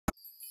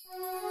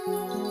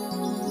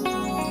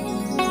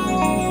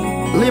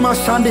Lima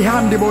Sandi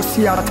Handi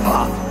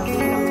Bosiata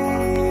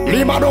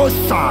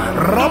Limadosa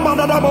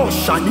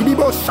Ramadabosha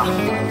Nidibosa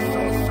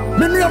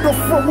many of the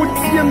forward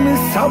Yemi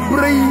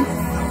Sabri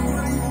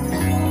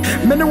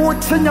many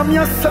would send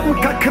Yamia Sam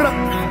Kakra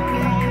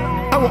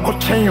our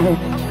chain.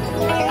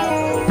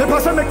 The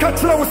person the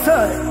catcher will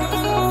say,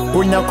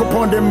 when you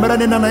upon the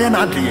Melanin and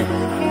Anadi.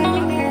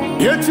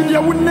 Yet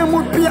you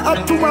wouldn't be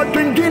up to my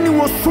drinking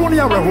was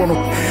Sonia Rahono.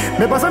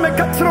 The person the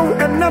catcher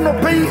and none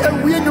of pay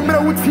and we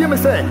number with him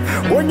say,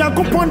 when you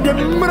upon the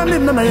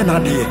Melanin and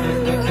Anadi.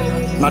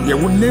 Not the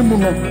would name a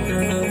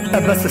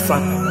bessessa,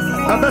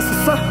 a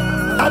bessessa,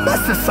 a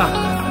bessessa.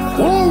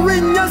 Oh,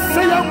 when you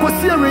say I was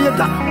serious.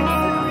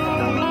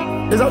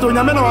 Is that when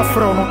you men are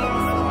from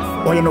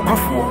or you know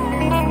Kafu?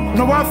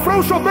 No, I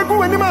froze up a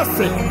go any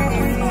massy.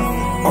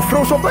 Or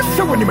froze up a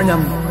show when you mean.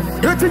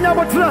 Getting your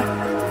butter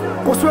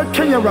was what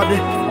Kenya Rabbi.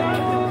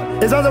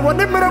 Is that the one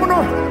in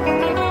Meremono?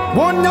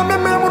 One Nyame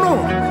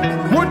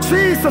Mmre, what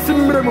Jesus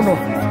in Meremono?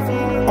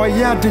 Oh,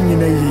 yeah, ding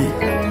in a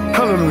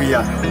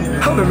hallelujah,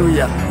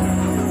 hallelujah.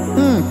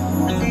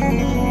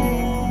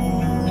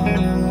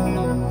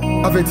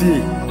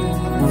 Aveti,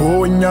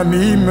 oh,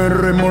 Nyame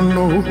Mmre.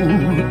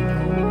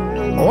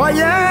 Oh,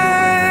 yeah.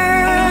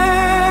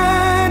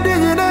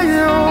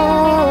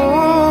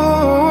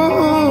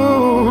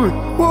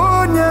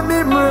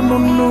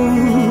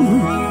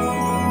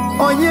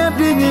 Oh, yeah,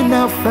 ding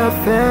enough.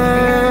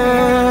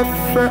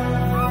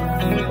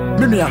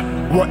 Mimia,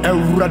 what a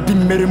ruddy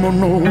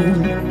merimono.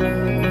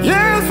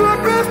 Yes, what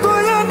best I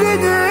am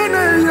digging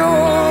in yo.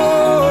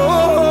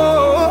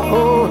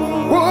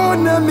 Oh,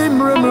 Nyame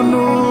Mmre.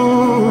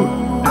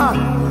 Ah,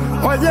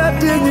 oh, yeah,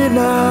 ding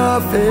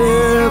enough.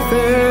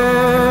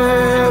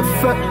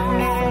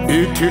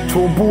 Iti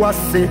to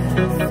buase.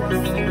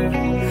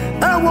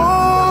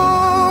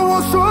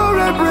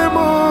 Sore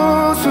bremo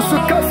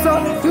susukasa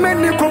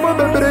meni koma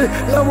bebre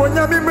la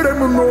Nyame Mmre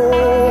no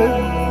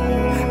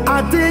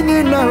adini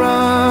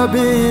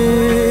narabi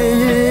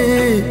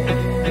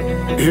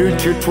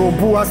iti to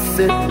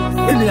buase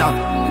enia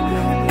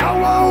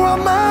awa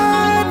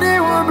mani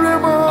wa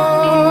bremo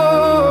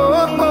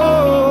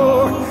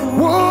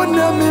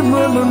Nyame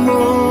Mmre no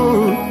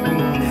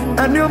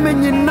anyo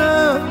menyina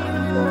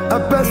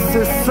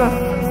abasesa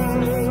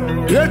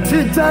yeti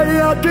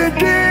jaya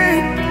kiki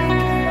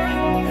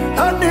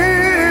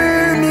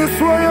Ani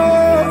soyo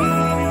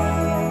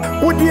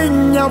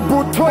udinya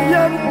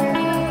butoyen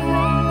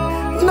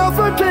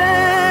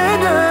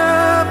nafakenya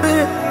bi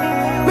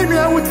mi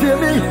awutie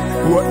mi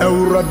wo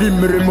awurade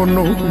Mmre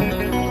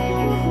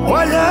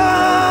waya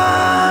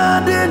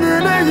dini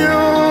na yo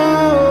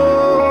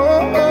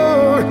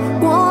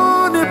wo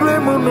ni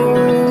Mmre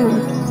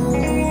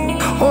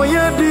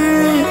oya di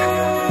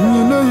ni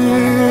na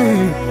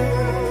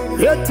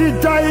yeti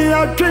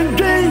daya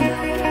kingi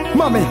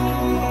mami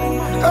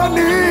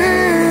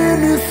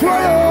Ani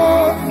soyo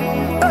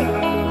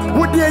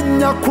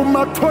udinya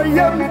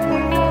kumatoyem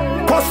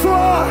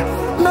koswa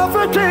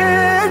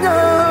nafakenya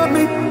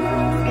mi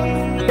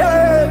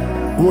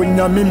wo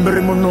Nyame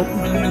Mmre no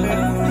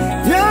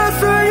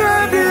yes ya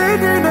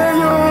dini na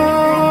yo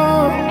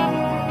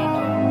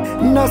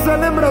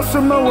nasale Mmre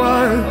sumawa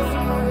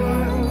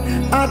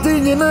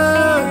adinyina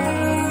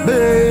be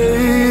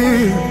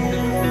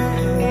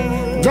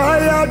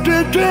jaya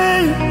kiki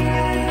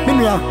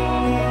mimia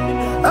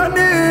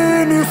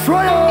Ani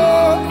soyo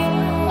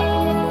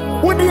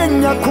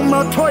udinya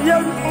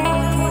kumatoyem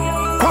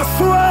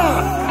koswa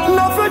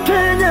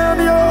nafakenya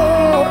yo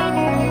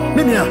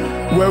minia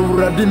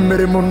wawurade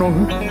Mmre no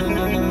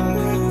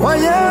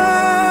waya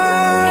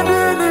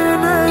dini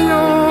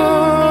yo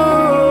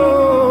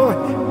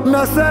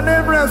nasane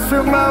Mmre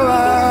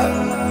sumawa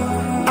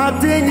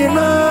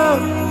adinyina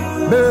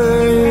be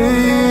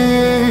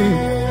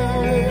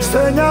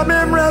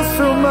Nyame Mmre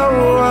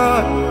sumawa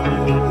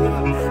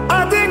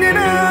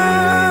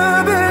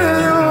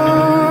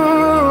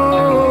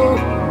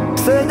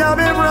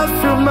Nyame Mmre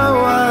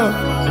sumawa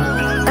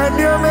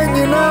enyo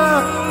menyina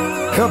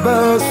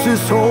kabasi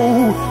so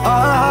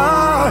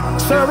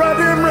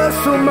sarade Mmre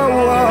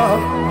sumawa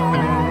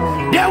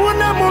ya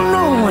wona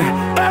munu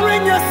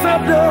erinya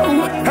sado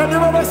enyo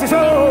kabasi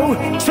so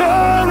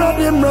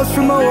sarade Mmre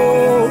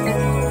sumawa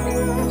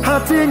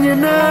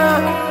hatinyina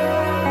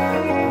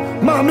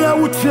mami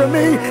awutie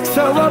mi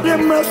sarade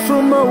Mmre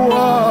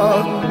sumawa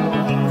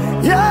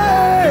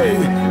yay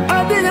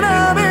adinyina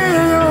me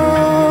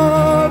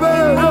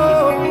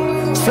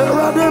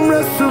Sarade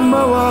Mmre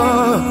sumawa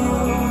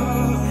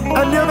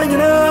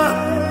anyamenyina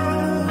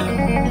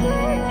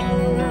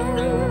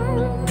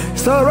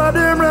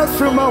Sarade Mmre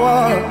sumawa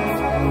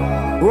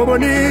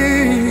woboni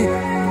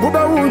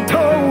uba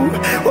unto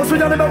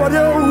osunyane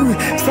bawadio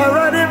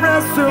Sarade Mmre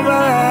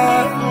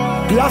sumawa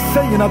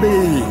piase nyina be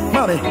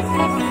mare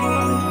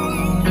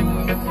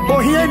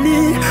ohieni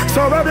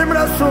Sarade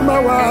Mmre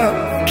sumawa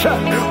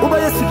uba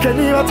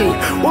yesikeni ati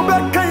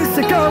uba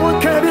kaisika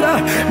wonkebira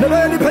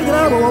nebeni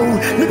panyamo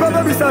ni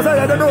baba bisaza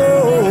ya dano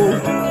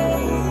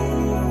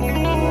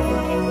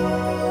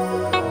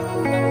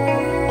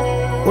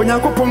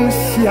Onyankopon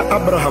sia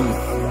Abraham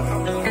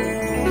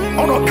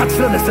Ono catch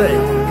them say,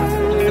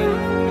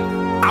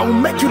 I will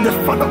make you the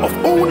father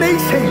of all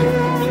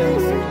nations.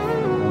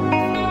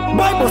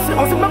 Bible says,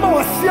 also remember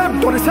was here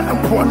to the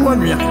second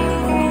one year.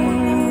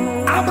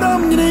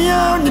 Abraham, the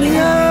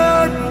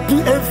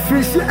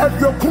fish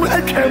of your cool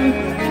came.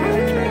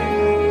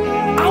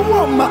 I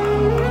want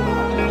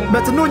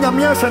but no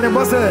Nyame and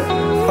was a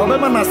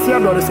Obama Sia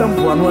to the same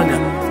one year.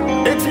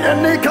 It's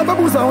a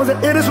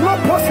Kababuza, it is not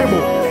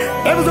possible.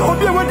 It was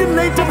only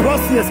 180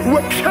 process.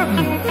 What can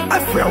I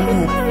feel?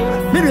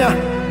 Miria,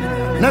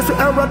 Nasu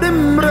Nyame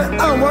Mmre,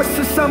 I was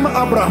some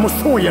Abraham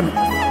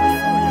Soyan.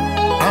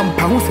 I'm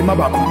Pahusi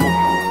Mabaku.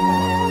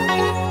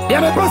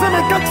 Yet a person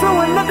that cuts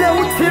someone not there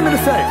would see me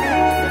say.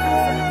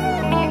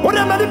 What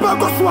am I about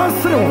to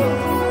answer?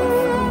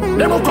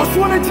 Never cost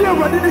one a year.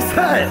 What did he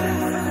say?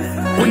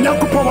 When you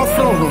could power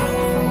from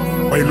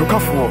or you look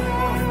for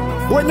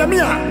when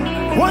Yamia,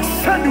 what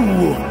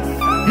shadow?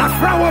 Not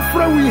flower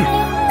frowy.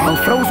 I'm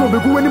frozen will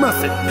be good in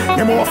Massey.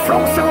 You more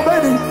frozen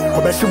somebody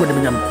or Bessie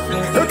William.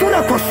 The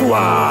Tuna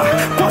Kosua,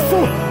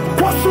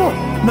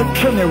 not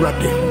Kenny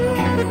Rabbi.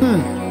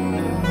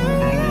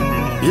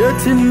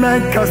 Yeti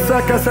man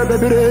kasaka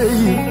sabere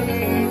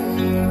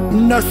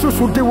na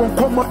susu de won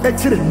komo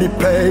etire ni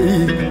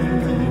pay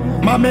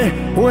mame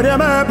ore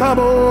ma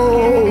pabo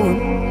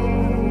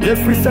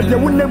every said you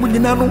won't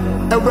nyina no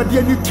awrade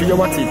ani tuye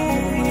wati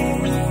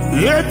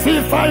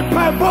yeti five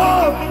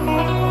pabo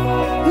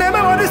na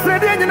ma wadi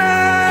said nyina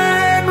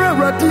no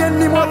awrade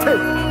ani mote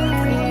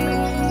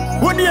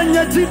wodi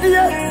anya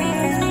jidie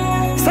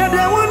said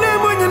you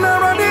won't nyina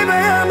awrade be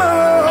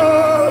ama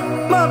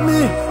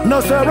no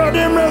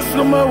sarade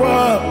meslumawa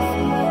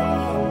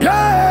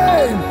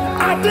yay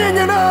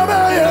adinye na ba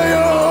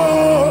yo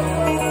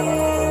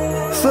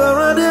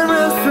sarade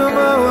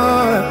meslumawa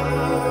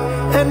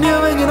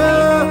enyenyina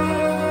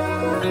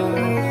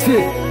ti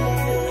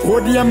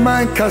odi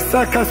man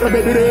kasa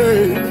bedere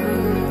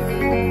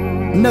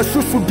na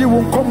susu di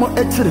won komo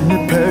etire ni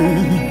pay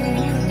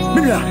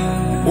minia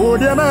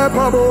odi ma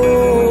pabo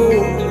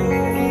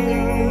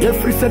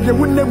every said you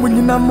won't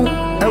nyina no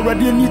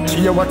awrade ni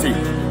tie wati.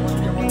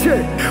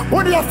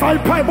 What do you find,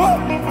 Piper?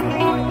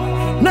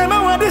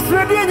 Never want this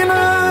ready and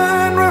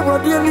never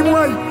did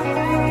anyone.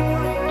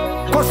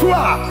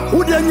 Cosua,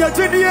 who did you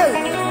today?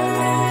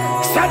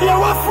 Sadia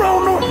was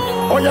thrown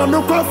or you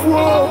look off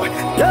war.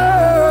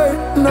 Yay,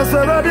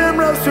 Nazarade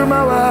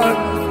Mrasumawa.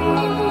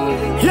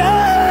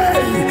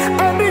 Yay,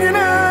 I didn't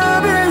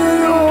have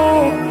you.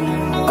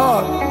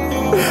 Ah,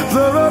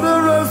 Zarade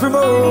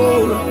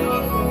Mrasumawa.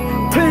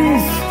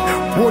 Things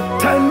would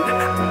turn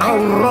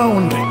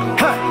around.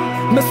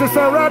 Mrs.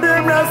 Sarade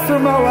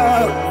Mrasumawa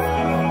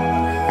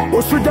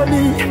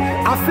Osudani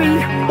Afi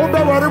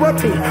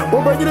Obawarewati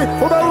Obayini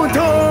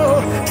Obauto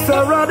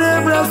Sarade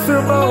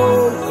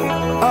Mrasumawa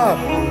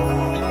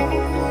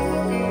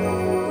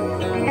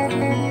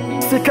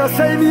Sika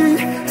Saini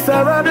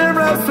Sarade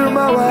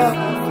Mrasumawa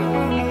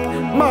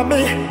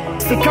Mami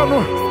Sikano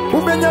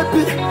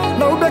Ubenyapi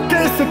Na Ubeke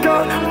Sika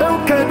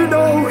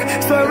Eukebido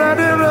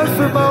Sarade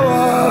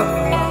Mrasumawa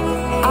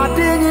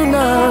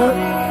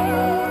Adinina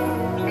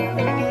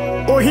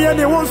Oh, here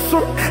they want so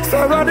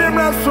Sarade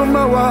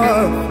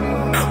Mrasumawa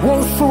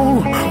won't so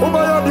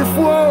over the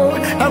floor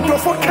and go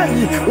for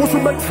Kenny also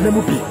back to the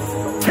movie.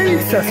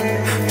 Jesus,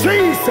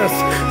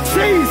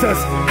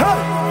 ha!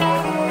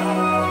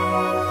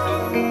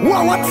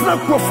 What's not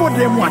for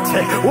them? What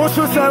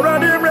also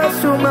Sarade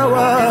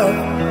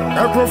Mrasumawa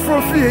a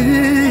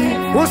prophecy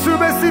also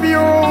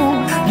Besibio.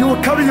 You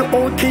will carry your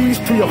own keys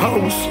to your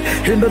house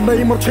in the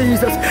name of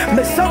Jesus.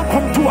 May some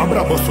come to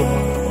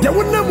Abraboso. There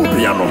will never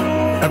be a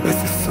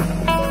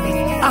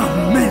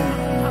Amen.